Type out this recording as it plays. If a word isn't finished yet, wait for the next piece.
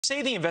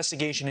Say the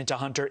investigation into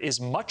Hunter is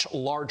much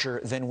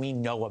larger than we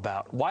know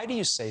about. Why do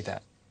you say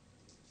that?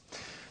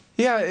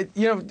 Yeah,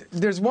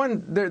 there's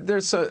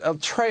a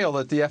trail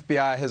that the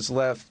FBI has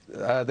left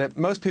that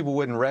most people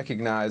wouldn't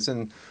recognize,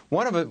 and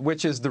one of it,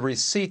 which is the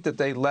receipt that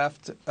they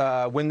left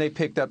when they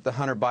picked up the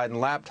Hunter Biden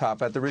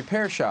laptop at the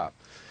repair shop.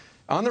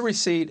 On the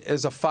receipt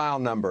is a file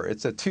number.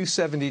 It's a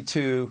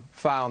 272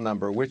 file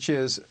number, which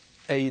is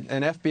an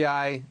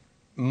FBI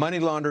money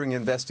laundering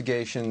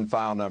investigation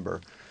file number,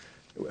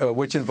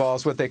 which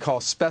involves what they call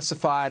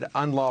specified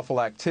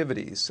unlawful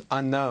activities,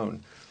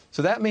 unknown.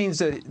 So that means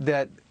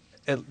that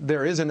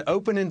there is an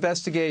open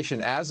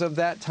investigation as of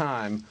that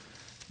time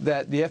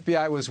that the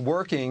FBI was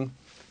working,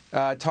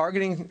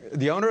 targeting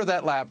the owner of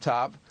that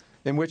laptop,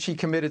 in which he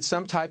committed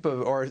some type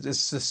of, or is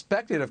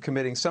suspected of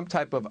committing some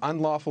type of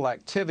unlawful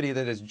activity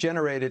that has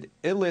generated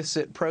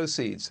illicit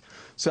proceeds.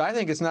 So I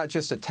think it's not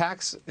just a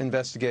tax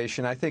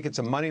investigation. I think it's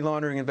a money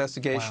laundering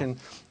investigation. Wow.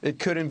 It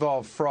could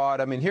involve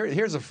fraud. I mean,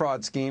 here's a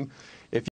fraud scheme.